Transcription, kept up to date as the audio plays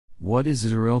What is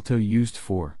Xarelto used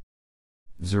for?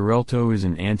 Xarelto is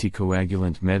an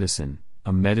anticoagulant medicine,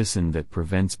 a medicine that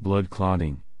prevents blood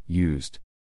clotting, used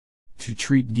to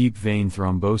treat deep vein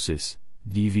thrombosis,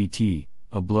 DVT,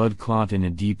 a blood clot in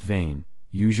a deep vein,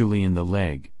 usually in the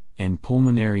leg, and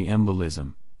pulmonary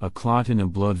embolism, a clot in a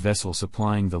blood vessel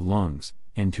supplying the lungs,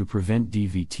 and to prevent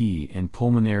DVT and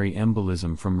pulmonary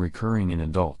embolism from recurring in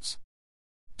adults.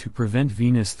 To prevent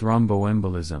venous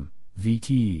thromboembolism,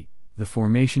 VTE, the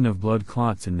formation of blood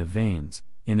clots in the veins,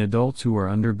 in adults who are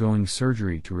undergoing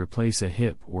surgery to replace a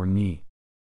hip or knee.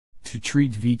 To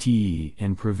treat VTE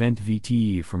and prevent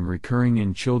VTE from recurring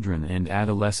in children and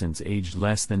adolescents aged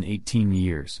less than 18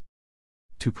 years.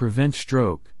 To prevent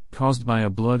stroke, caused by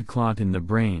a blood clot in the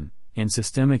brain, and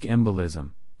systemic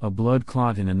embolism, a blood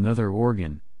clot in another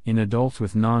organ, in adults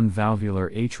with non-valvular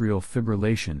atrial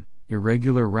fibrillation,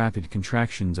 irregular rapid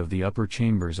contractions of the upper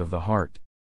chambers of the heart.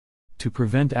 To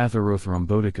prevent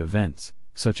atherothrombotic events,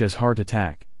 such as heart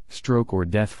attack, stroke or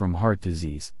death from heart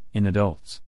disease, in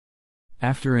adults.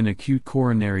 After an acute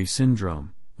coronary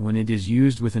syndrome, when it is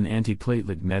used with an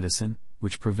antiplatelet medicine,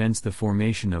 which prevents the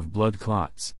formation of blood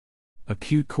clots.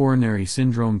 Acute coronary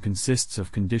syndrome consists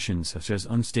of conditions such as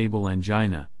unstable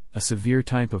angina, a severe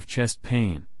type of chest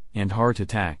pain, and heart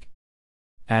attack.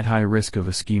 At high risk of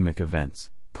ischemic events,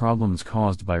 problems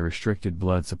caused by restricted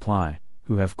blood supply,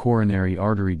 who have coronary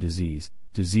artery disease,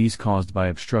 disease caused by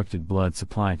obstructed blood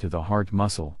supply to the heart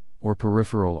muscle, or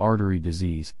peripheral artery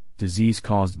disease, disease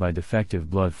caused by defective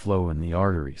blood flow in the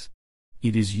arteries.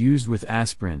 It is used with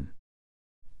aspirin.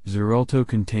 Xarelto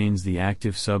contains the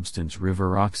active substance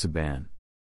rivaroxaban.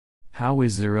 How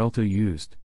is Xarelto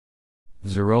used?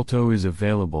 Xarelto is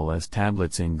available as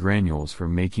tablets and granules for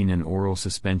making an oral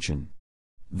suspension.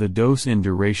 The dose and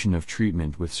duration of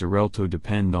treatment with Xarelto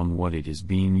depend on what it is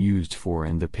being used for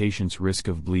and the patient's risk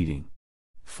of bleeding.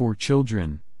 For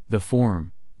children, the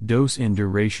form, dose and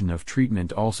duration of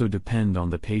treatment also depend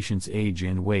on the patient's age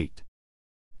and weight.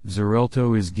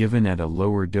 Xarelto is given at a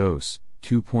lower dose,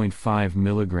 2.5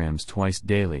 mg twice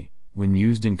daily, when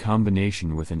used in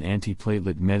combination with an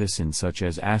antiplatelet medicine such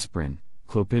as aspirin,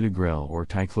 clopidogrel or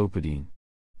ticlopidine.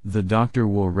 The doctor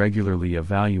will regularly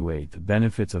evaluate the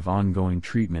benefits of ongoing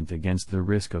treatment against the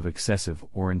risk of excessive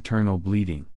or internal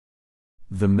bleeding.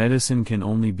 The medicine can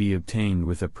only be obtained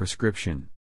with a prescription.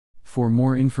 For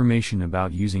more information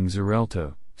about using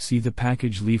Xarelto, see the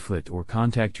package leaflet or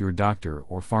contact your doctor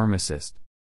or pharmacist.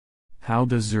 How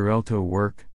does Xarelto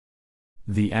work?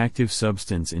 The active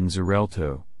substance in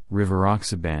Xarelto,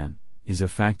 rivaroxaban, is a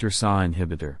factor SA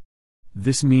inhibitor.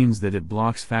 This means that it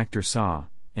blocks factor SA,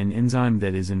 an enzyme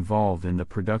that is involved in the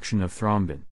production of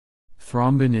thrombin.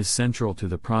 Thrombin is central to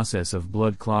the process of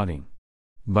blood clotting.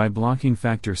 By blocking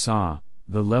factor SA,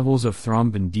 the levels of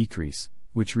thrombin decrease,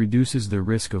 which reduces the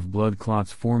risk of blood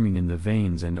clots forming in the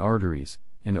veins and arteries,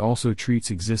 and also treats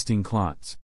existing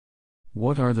clots.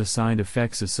 What are the side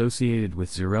effects associated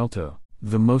with Xarelto?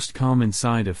 The most common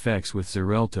side effects with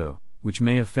Xarelto, which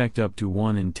may affect up to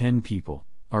 1 in 10 people,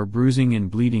 are bruising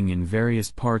and bleeding in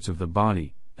various parts of the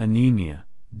body, anemia,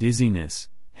 dizziness,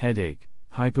 headache,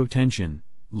 hypotension,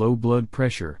 low blood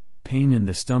pressure, pain in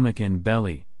the stomach and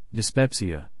belly,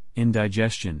 dyspepsia,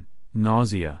 indigestion,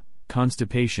 nausea,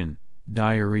 constipation,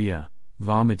 diarrhea,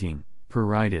 vomiting,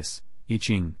 pruritus,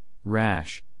 itching,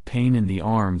 rash, pain in the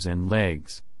arms and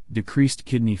legs, decreased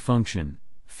kidney function,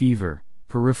 fever,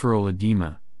 peripheral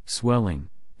edema, swelling,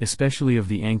 especially of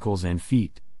the ankles and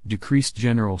feet, decreased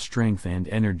general strength and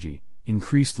energy,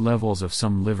 increased levels of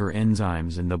some liver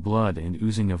enzymes in the blood and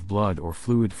oozing of blood or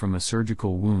fluid from a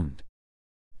surgical wound.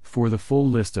 For the full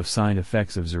list of side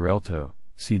effects of Xarelto,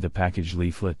 see the package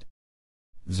leaflet.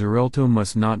 Xarelto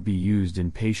must not be used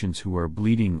in patients who are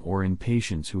bleeding or in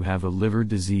patients who have a liver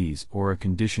disease or a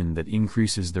condition that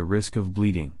increases the risk of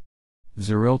bleeding.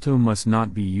 Xarelto must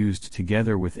not be used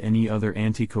together with any other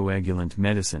anticoagulant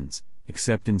medicines,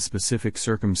 except in specific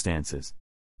circumstances.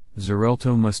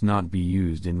 Xarelto must not be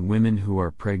used in women who are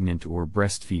pregnant or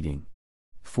breastfeeding.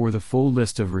 For the full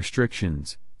list of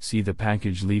restrictions, see the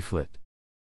package leaflet.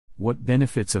 What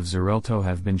benefits of Xarelto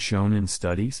have been shown in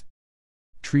studies?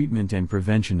 Treatment and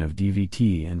prevention of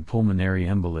DVT and pulmonary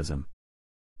embolism.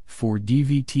 For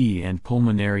DVT and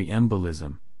pulmonary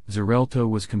embolism, Xarelto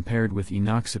was compared with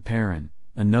enoxaparin,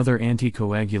 another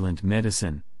anticoagulant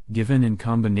medicine, given in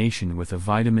combination with a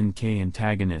vitamin K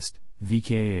antagonist,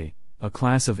 VKA, a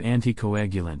class of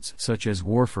anticoagulants such as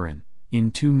warfarin, in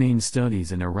 2 main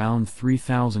studies in around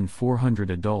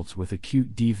 3,400 adults with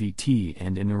acute DVT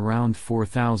and in around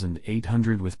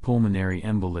 4,800 with pulmonary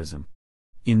embolism.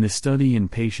 In the study in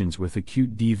patients with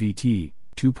acute DVT,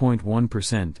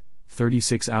 2.1%,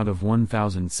 36 out of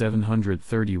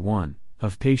 1,731,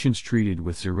 of patients treated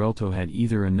with Xarelto had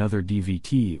either another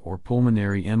DVT or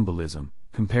pulmonary embolism,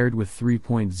 compared with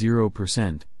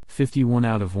 3.0%, 51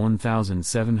 out of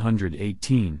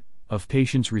 1,718, of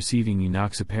patients receiving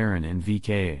enoxaparin and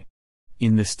VKA.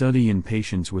 In the study in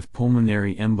patients with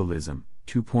pulmonary embolism,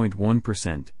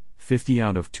 2.1%, 50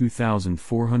 out of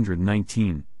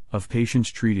 2,419, of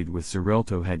patients treated with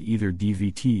Xarelto had either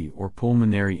DVT or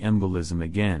pulmonary embolism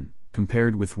again,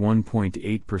 compared with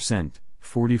 1.8%,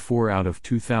 44 out of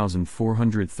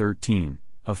 2,413,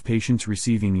 of patients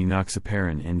receiving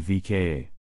enoxaparin and VKA.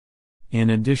 An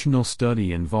additional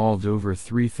study involved over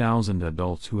 3,000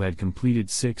 adults who had completed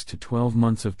 6 to 12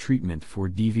 months of treatment for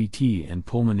DVT and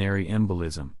pulmonary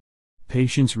embolism.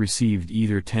 Patients received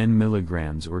either 10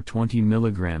 mg or 20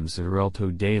 mg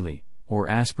Xarelto daily, or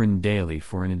aspirin daily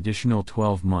for an additional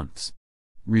 12 months.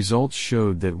 Results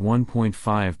showed that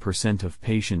 1.5% of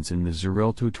patients in the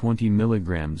Xarelto 20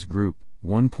 mg group,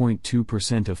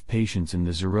 1.2% of patients in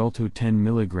the Xarelto 10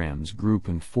 mg group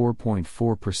and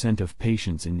 4.4% of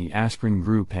patients in the aspirin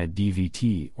group had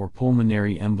DVT or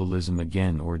pulmonary embolism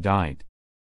again or died.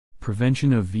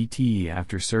 Prevention of VTE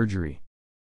after surgery.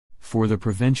 For the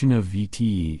prevention of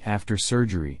VTE after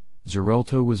surgery,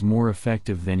 Xarelto was more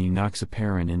effective than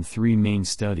enoxaparin in 3 main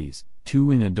studies,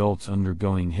 2 in adults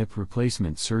undergoing hip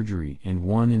replacement surgery and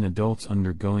 1 in adults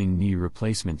undergoing knee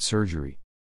replacement surgery.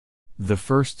 The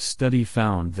first study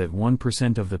found that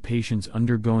 1% of the patients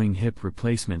undergoing hip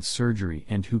replacement surgery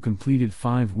and who completed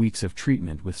 5 weeks of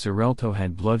treatment with Xarelto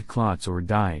had blood clots or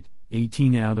died,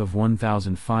 18 out of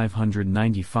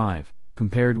 1,595,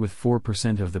 compared with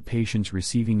 4% of the patients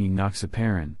receiving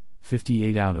enoxaparin,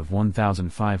 58 out of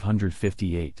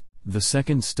 1,558. The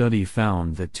second study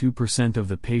found that 2% of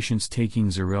the patients taking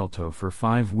Xarelto for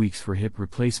 5 weeks for hip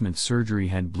replacement surgery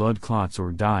had blood clots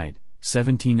or died,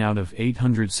 17 out of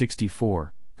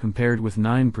 864, compared with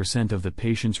 9% of the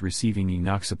patients receiving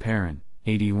enoxaparin,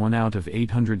 81 out of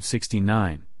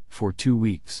 869, for 2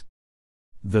 weeks.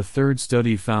 The third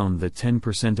study found that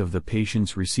 10% of the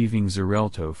patients receiving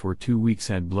Xarelto for 2 weeks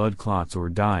had blood clots or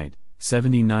died,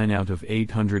 79 out of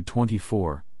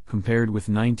 824, compared with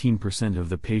 19% of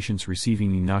the patients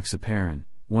receiving enoxaparin,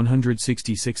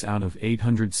 166 out of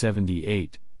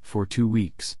 878, for 2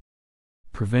 weeks.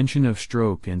 Prevention of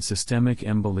stroke and systemic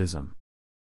embolism.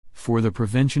 For the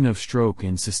prevention of stroke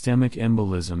and systemic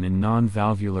embolism in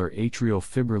non-valvular atrial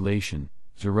fibrillation,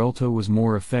 Xarelto was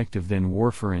more effective than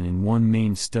warfarin in 1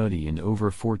 main study in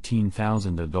over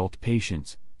 14,000 adult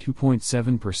patients,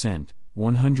 2.7%,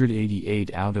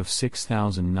 188 out of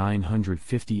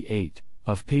 6,958,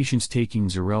 of patients taking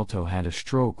Xarelto had a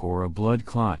stroke or a blood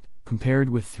clot, compared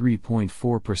with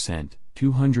 3.4%,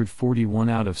 241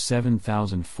 out of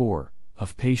 7,004,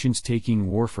 of patients taking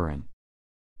warfarin.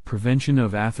 Prevention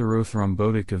of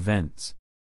atherothrombotic events.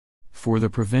 For the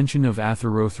prevention of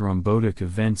atherothrombotic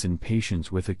events in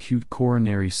patients with acute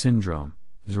coronary syndrome,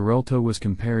 Xarelto was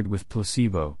compared with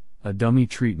placebo, a dummy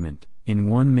treatment, in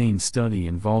 1 main study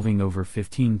involving over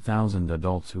 15,000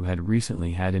 adults who had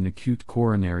recently had an acute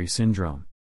coronary syndrome.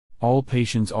 All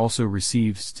patients also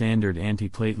received standard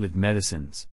antiplatelet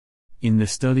medicines. In the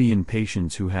study in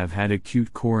patients who have had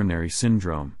acute coronary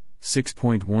syndrome,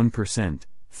 6.1%,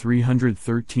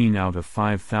 313 out of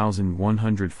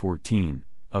 5,114,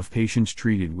 of patients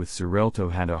treated with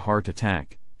Xarelto had a heart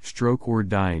attack, stroke or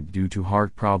died due to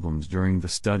heart problems during the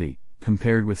study,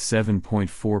 compared with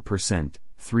 7.4%,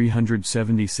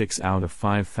 376 out of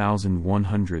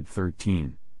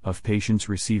 5,113, of patients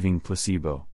receiving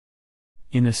placebo.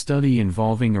 In a study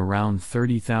involving around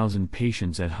 30,000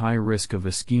 patients at high risk of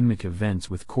ischemic events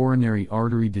with coronary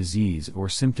artery disease or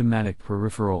symptomatic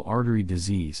peripheral artery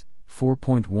disease,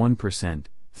 4.1%,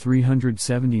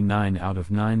 379 out of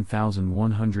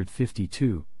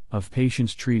 9,152, of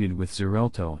patients treated with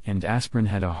Xarelto and aspirin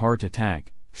had a heart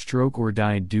attack, stroke or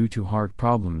died due to heart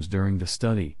problems during the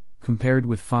study, compared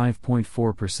with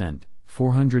 5.4%,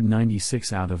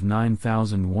 496 out of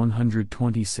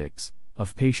 9,126,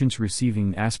 of patients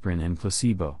receiving aspirin and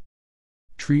placebo.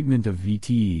 Treatment of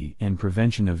VTE and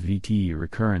prevention of VTE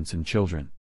recurrence in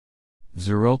children.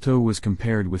 Xarelto was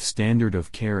compared with standard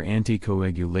of care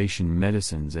anticoagulation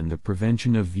medicines and the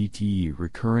prevention of VTE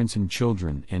recurrence in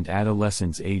children and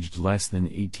adolescents aged less than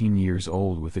 18 years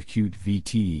old with acute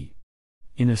VTE.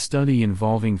 In a study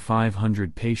involving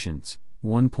 500 patients,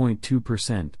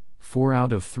 1.2%, 4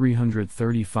 out of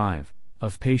 335,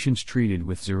 of patients treated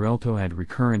with Xarelto had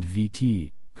recurrent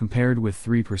VTE, compared with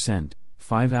 3%,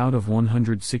 5 out of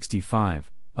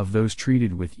 165, of those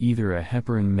treated with either a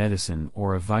heparin medicine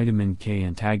or a vitamin K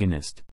antagonist.